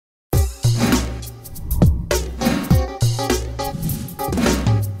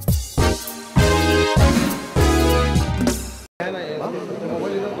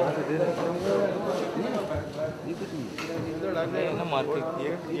मार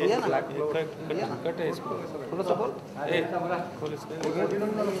के ये कट है इसको थोड़ा सा बोल ए खोल इसको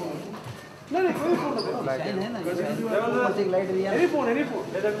नहीं कोई फोन नहीं है ना एक लाइट दिया एनी फोन ले देखो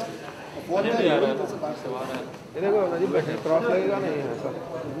फोन नहीं आ रहा है ये देखो नजीब बैठे क्रॉस लगेगा नहीं है सर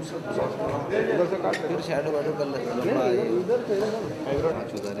उधर से काट फिर शैडो वाडो कर लेगा उधर से बैकग्राउंड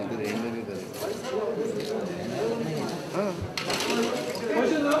चुदाने की रेंज में भी करेगा हां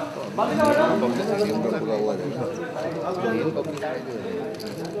बाकी का बेटा पूरा हुआ जाएगा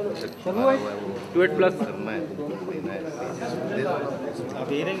चलो भाई 28 प्लस करना है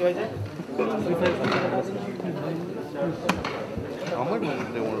अब ये नहीं वैसे how much moment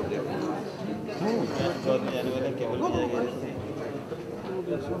they want to take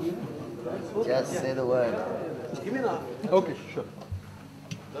just say the word give me that okay sure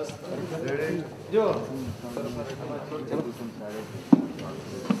jo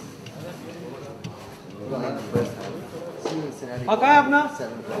हाँ कहाँ है अपना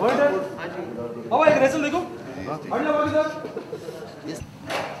अब एक रेसल देखो हट लो बाकी सब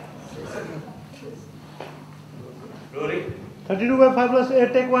rolling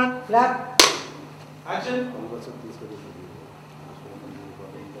 32/5+8 take 1 clap action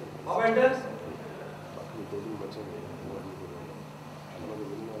अब एंटर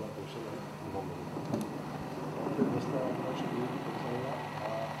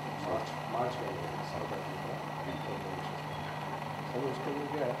मार्च में साउथ अफ्रीका सब उसके लिए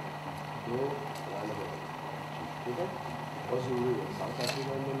क्या है दो ठीक है बहुत जरूरी है साउथ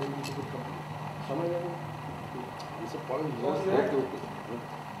अफ्रीका में लेने की टिकट समझ रहे हो ये सब पॉइंट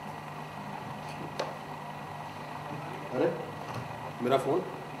अरे मेरा फोन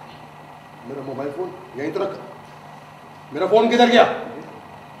मेरा मोबाइल फोन यहीं तो रख मेरा फोन किधर गया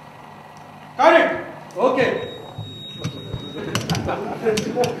correct okay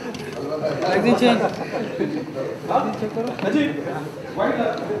Magazine change. Check करो अजी वाइट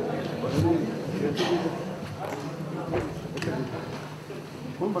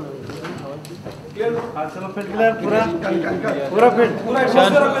कौन बना क्लियर हां चलो फिट क्लियर पूरा फिट पूरा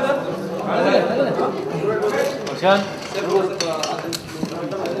शान शान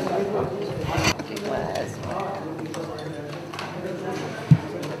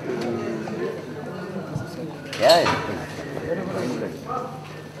क्या है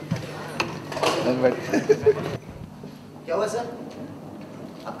क्या हुआ सर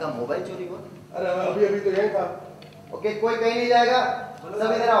आपका मोबाइल चोरी हुआ अरे अभी अभी तो यही था ओके कोई कहीं नहीं जाएगा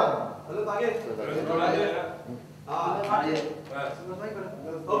सब इधर आओ हेलो आगे हां आगे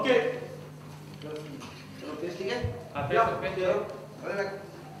ओके चलो पेश ठीक है हां पेश करो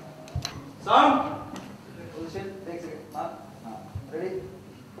साउंड पोजीशन टेक सेकंड हां ready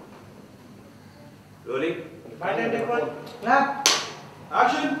rolling Right hand take 1 clap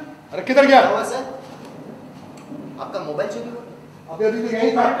action अरे किधर गया क्या हुआ सर आपका मोबाइल चोरी हुआ अभी अभी तो यही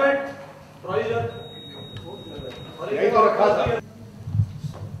था प्रोविजन और यही तो रखा था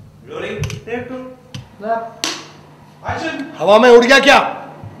रोलिंग take 2 clap एक्शन हवा में उड़ गया क्या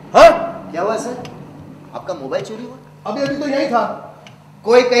हाँ क्या हुआ सर आपका मोबाइल चोरी हुआ अभी अभी तो यही था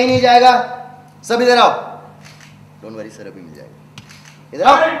कोई कहीं नहीं जाएगा सब इधर आओ डोंट वरी सर अभी मिल जाएगा इधर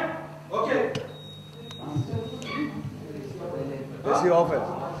आओ ओके एसी ऑफ है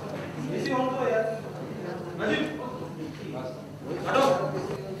एसी ऑन तो यार नजीब हटो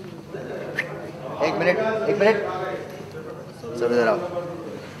एक मिनट सब इधर आओ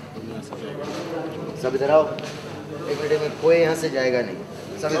सब इधर आओ एक मिनट में कोई यहाँ से जाएगा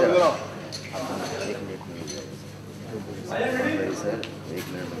नहीं सब इधर आओ एक मिनट सर एक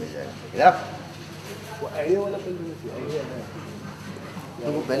मिनट में मिल जाएगा इधर आओ वो आइडिया वाला फिल्म आइडिया है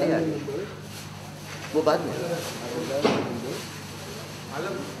तो वो पहले आ गया वो बाद में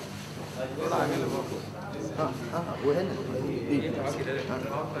हाँ हाँ वो है ना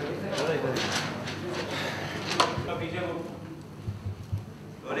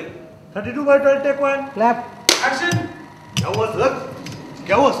 32/12 take 1 clap एक्शन क्या हुआ सर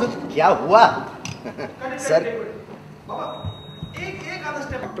क्या हुआ सर बाबा एक आधा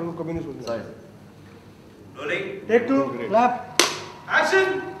स्टेप डॉक्टर को कभी नहीं सुनना sorry rolling take 2 clap action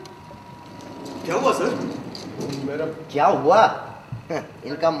क्या हुआ सर मेरा क्या हुआ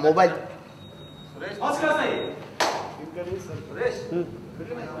इनका मोबाइल सुरेश बस कर सही इनका नहीं sir Suresh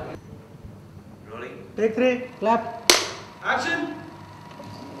rolling take 3 clap action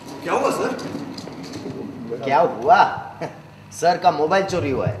क्या हुआ सर क्या हुआ सर का मोबाइल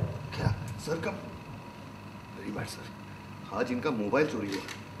चोरी हुआ है क्या सर का वेरी बैड सर आज इनका मोबाइल चोरी हुआ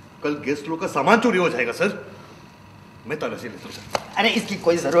कल गेस्ट लोग का सामान चोरी हो जाएगा सर मैं तलाशी लेता हूँ सर अरे इसकी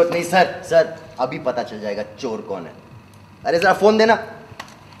कोई जरूरत नहीं सर सर अभी पता चल जाएगा चोर कौन है अरे जरा फोन देना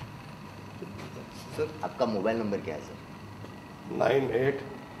सर आपका मोबाइल नंबर क्या है सर 98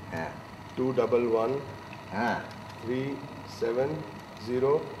 हाँ 211 हाँ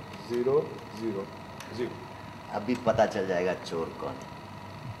 370000। अभी पता चल जाएगा चोर कौन है।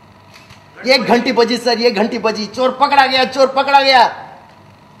 ये घंटी बजी सर, ये घंटी बजी, चोर पकड़ा गया, चोर पकड़ा गया।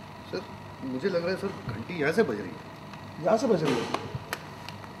 सर मुझे लग रहा है सर घंटी यहाँ से बज रही है। यहाँ से बज रही है।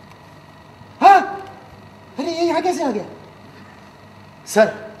 हाँ अरे ये यहाँ कैसे आ गया?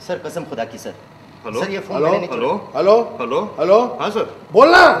 सर कसम खुदा की सर। हेलो सर ये फोन हेलो मैंने नहीं हेलो हेलो हेलो हेलो हाँ सर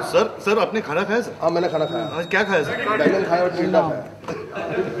बोलना। सर आपने खाना खाया सर? हाँ मैंने खाना खाया। आज क्या खाया सर? बैंगन खाया और टिंडा खाया।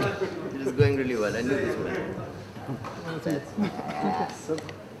 It is going really well. I knew this one.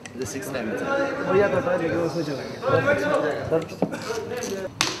 The sixth time. बढ़िया था सर, लेकिन उसमें चला गया।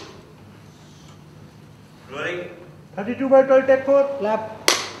 32/12 टेक 4 क्लैप।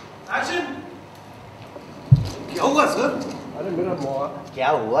 क्या हुआ सर? अरे मेरा क्या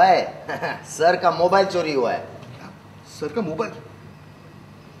हुआ है? सर का मोबाइल चोरी हुआ है। सर का मोबाइल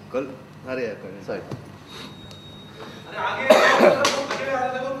कल? अरे यार सॉरी।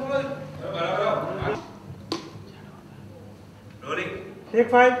 Take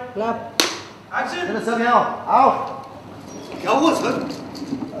 5 clap. चलो सब यहाँ आओ। क्या हुआ सर?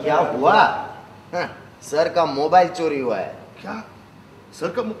 क्या हुआ? हाँ, सर का मोबाइल चोरी हुआ है। क्या सर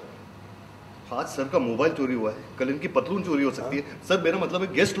का आज सर का मोबाइल चोरी हुआ है, कल इनकी पतलून चोरी हो सकती है। सर मेरा मतलब है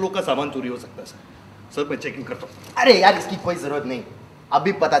गेस्ट लोग का सामान चोरी हो सकता है सर मैं चेकिंग करता हूँ। अरे यार इसकी कोई जरूरत नहीं,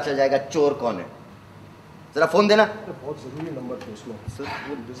 अभी पता चल जाएगा चोर कौन है। जरा फोन देना। बहुत जरूरी नंबर था उसमें।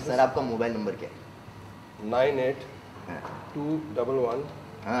 सर आपका मोबाइल नंबर क्या है? 98 हाँ 211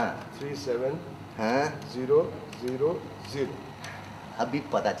 हाँ 370000। अभी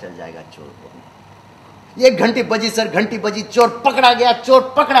पता चल जाएगा चोर कौन है। ये घंटी बजी सर, घंटी बजी, चोर पकड़ा गया,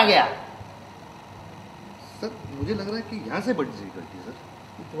 चोर पकड़ा गया। सर मुझे लग रहा है कि यहाँ से बज रही घंटी सर।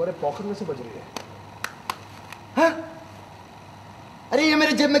 तुम्हारे पॉकेट में से बज रही है। हाँ? अरे ये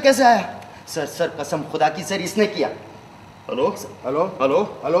मेरे जेब में कैसे आया? सर कसम खुदा की सर इसने किया। Hello hello hello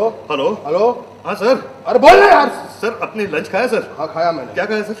hello hello hello. हाँ सर। अरे बोल ना यार। सर अपने लंच खाया सर? हाँ खाया मैंने। क्या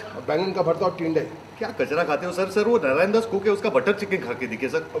खाया सर? बैंगन का भरता और टिंडे। क्या कचरा खाते हो सर? वो नारायण दास कुक है, उसका बटर चिकन खा के दिखे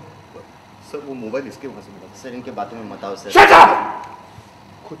सर। सर वो मोबाइल इसके वहां से मिला। सर इनके बातों में मत आओ सर। Shut up!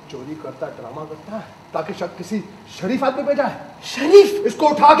 खुद चोरी करता है, ड्रामा करता है ताकि शक किसी शरीफ आदमी पे जाए। शरीफ? इसको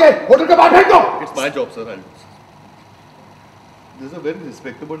उठा के होटल के बाहर फेंक दो। It's my job sir. This is a very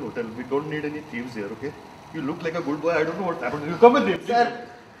respectable hotel. We don't need any thieves here, okay? You look like a good boy. I don't know what happened. You come with me. Sir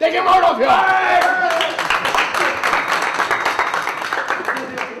Take him out of here.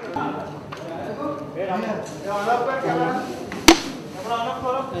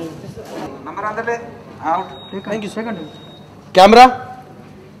 Number अंदर ले out. Thank you. Second camera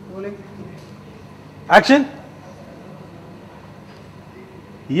rolling action.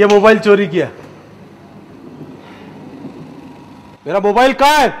 ये mobile चोरी किया। मेरा mobile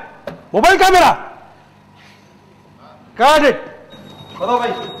कहाँ है? Mobile कहाँ मेरा? कहाँ है? बताओ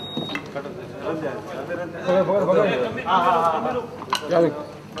भाई।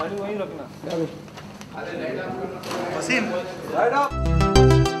 Wasim right up.